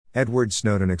Edward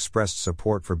Snowden expressed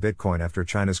support for Bitcoin after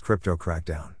China's crypto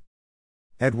crackdown.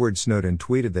 Edward Snowden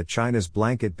tweeted that China's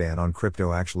blanket ban on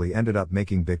crypto actually ended up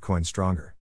making Bitcoin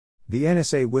stronger. The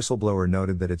NSA whistleblower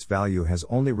noted that its value has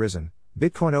only risen.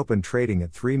 Bitcoin opened trading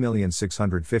at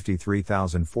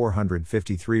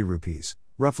 3,653,453 rupees,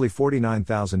 roughly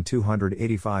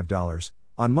 $49,285,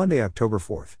 on Monday, October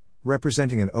 4,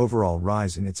 representing an overall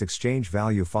rise in its exchange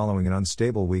value following an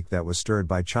unstable week that was stirred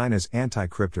by China's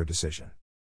anti-crypto decision.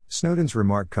 Snowden's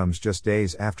remark comes just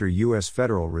days after U.S.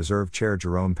 Federal Reserve Chair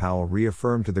Jerome Powell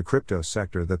reaffirmed to the crypto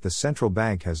sector that the central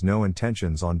bank has no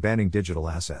intentions on banning digital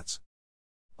assets.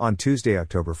 On Tuesday,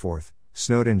 October 4,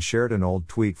 Snowden shared an old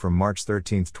tweet from March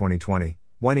 13, 2020,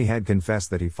 when he had confessed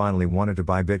that he finally wanted to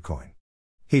buy Bitcoin.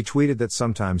 He tweeted that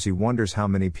sometimes he wonders how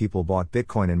many people bought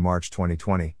Bitcoin in March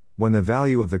 2020, when the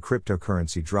value of the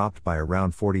cryptocurrency dropped by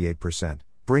around 48%,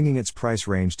 bringing its price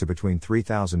range to between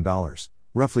 $3,000,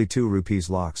 roughly 2 rupees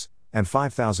lakhs, and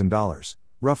 $5,000,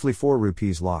 roughly 4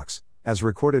 rupees lakhs, as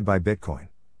recorded by Bitcoin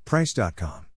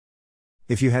Price.com.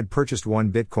 If you had purchased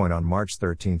one Bitcoin on March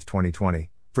 13, 2020,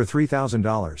 for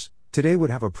 $3,000, today would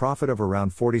have a profit of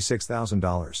around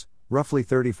 $46,000, roughly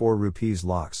 34 rupees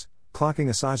lakhs, clocking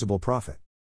a sizable profit.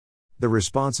 The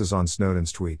responses on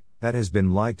Snowden's tweet, that has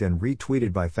been liked and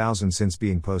retweeted by thousands since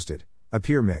being posted,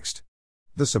 appear mixed.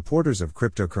 The supporters of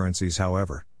cryptocurrencies,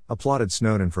 however, applauded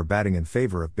Snowden for batting in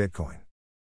favor of Bitcoin.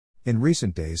 In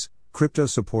recent days, crypto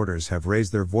supporters have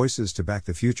raised their voices to back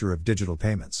the future of digital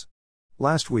payments.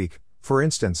 Last week, for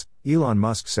instance, Elon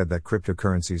Musk said that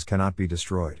cryptocurrencies cannot be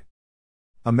destroyed.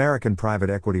 American private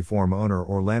equity firm owner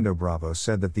Orlando Bravo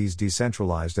said that these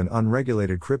decentralized and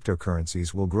unregulated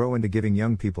cryptocurrencies will grow into giving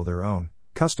young people their own,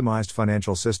 customized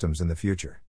financial systems in the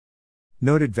future.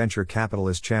 Noted venture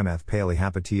capitalist Chamath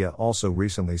Palihapitiya also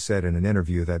recently said in an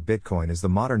interview that Bitcoin is the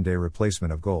modern-day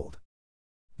replacement of gold.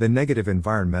 The negative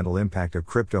environmental impact of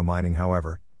crypto mining,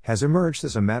 however, has emerged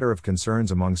as a matter of concerns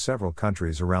among several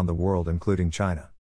countries around the world, including China.